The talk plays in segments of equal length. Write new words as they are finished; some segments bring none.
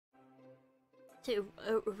to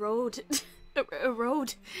erode,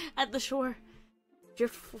 erode at the shore.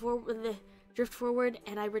 Drift forward,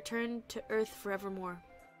 and I return to Earth forevermore.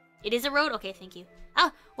 It is a road? Okay, thank you.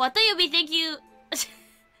 Oh, well, I thought you'd be thank you.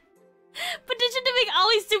 Petition to make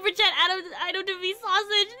Aoi super chat item to be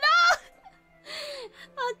sausage. No!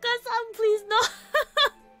 Akasan, please,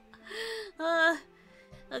 no.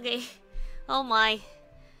 Okay. Oh my.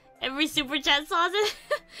 Every super chat sausage.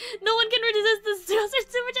 No one can resist the sausage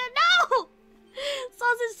super chat. No!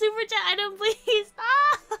 Sausage super chat item, please.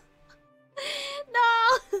 No! No!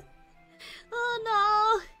 Oh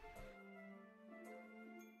no!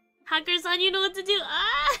 Hacker-san, you know what to do.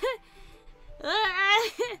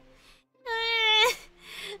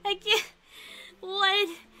 I can't. What?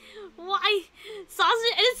 Why?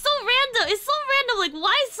 Sausage? And it's so random. It's so random. Like,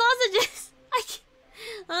 why sausages? I can't.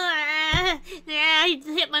 Yeah, I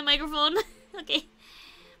hit my microphone. Okay.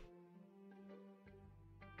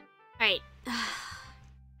 Alright.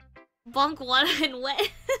 Bunk water and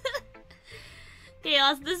wet.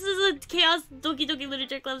 Chaos. This is a Chaos Doki Doki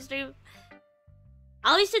Literature Club stream.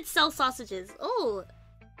 Aoi should sell sausages. Oh.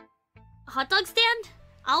 Hot dog stand?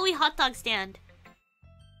 Aoi hot dog stand.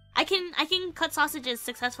 I can cut sausages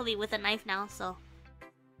successfully with a knife now, so.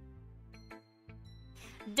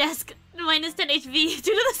 Desk minus 10 HP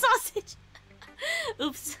due to the sausage.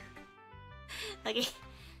 Oops. Okay.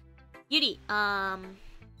 Yuri,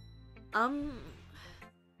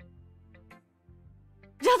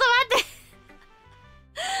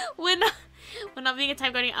 When not being a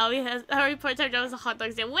time guarding, Aoi has her part-time job as a hot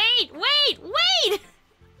dog stand. Wait!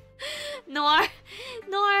 Noir,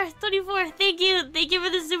 24, thank you for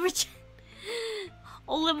the super chat.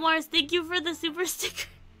 Olimars, thank you for the super sticker.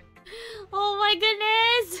 Oh my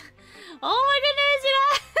goodness! You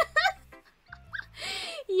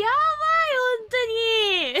guys! Yabai,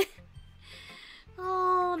 hontoni!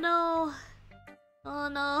 Oh no.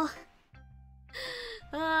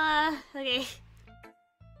 Okay.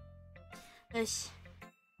 Yosh.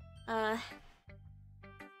 What?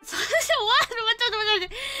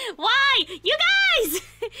 Why? You guys!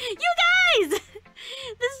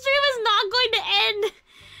 This stream is not going to end!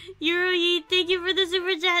 Yuri, thank you for the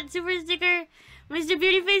super chat, super sticker. Mr.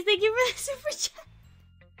 Beautyface, thank you for the super chat.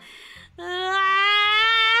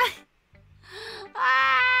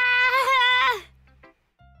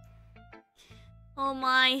 Oh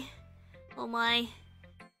my.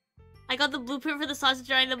 I got the blueprint for the sausage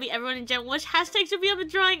drawing. That'll be everyone in gen. Which hashtag should be on the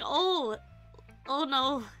drawing? Oh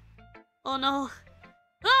no.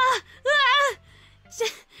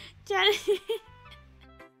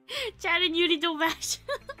 Chad and Yuri don't match.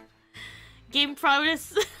 Game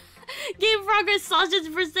progress. Game progress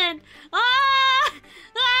sausage percent.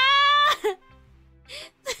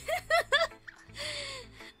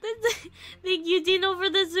 Thank you, Dino, for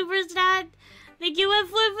the super chat. Thank you,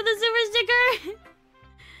 Webflip, for the super sticker.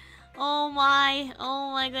 Oh my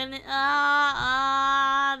goodness.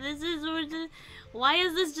 This is why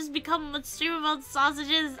has this just become a stream about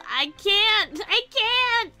sausages? I can't.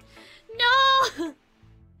 No.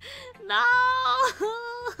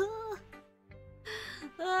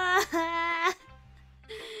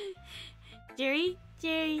 Jerry,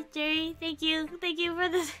 thank you for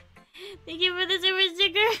this. Thank you for the super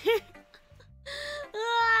sticker.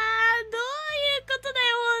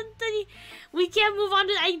 We can't move on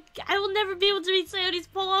to. I will never be able to read Sayori's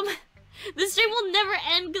poem. This stream will never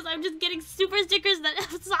end because I'm just getting super stickers that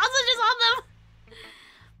have sausages on them.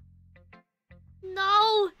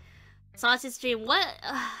 No, sausage stream. What?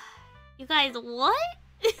 You guys, what?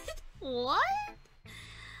 What?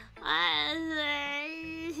 I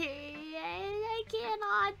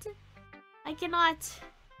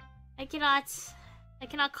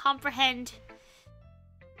cannot comprehend.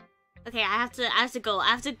 Okay, I have to go. I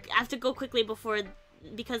have to go quickly before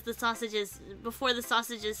the sausages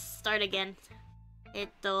start again.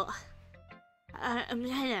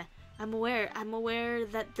 I'm aware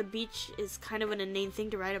that the beach is kind of an inane thing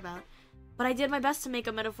to write about. But I did my best to make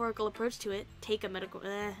a metaphorical approach to it. Take a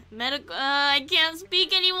I can't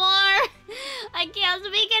speak anymore.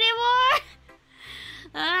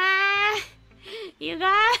 You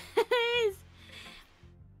guys.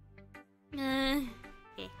 Okay.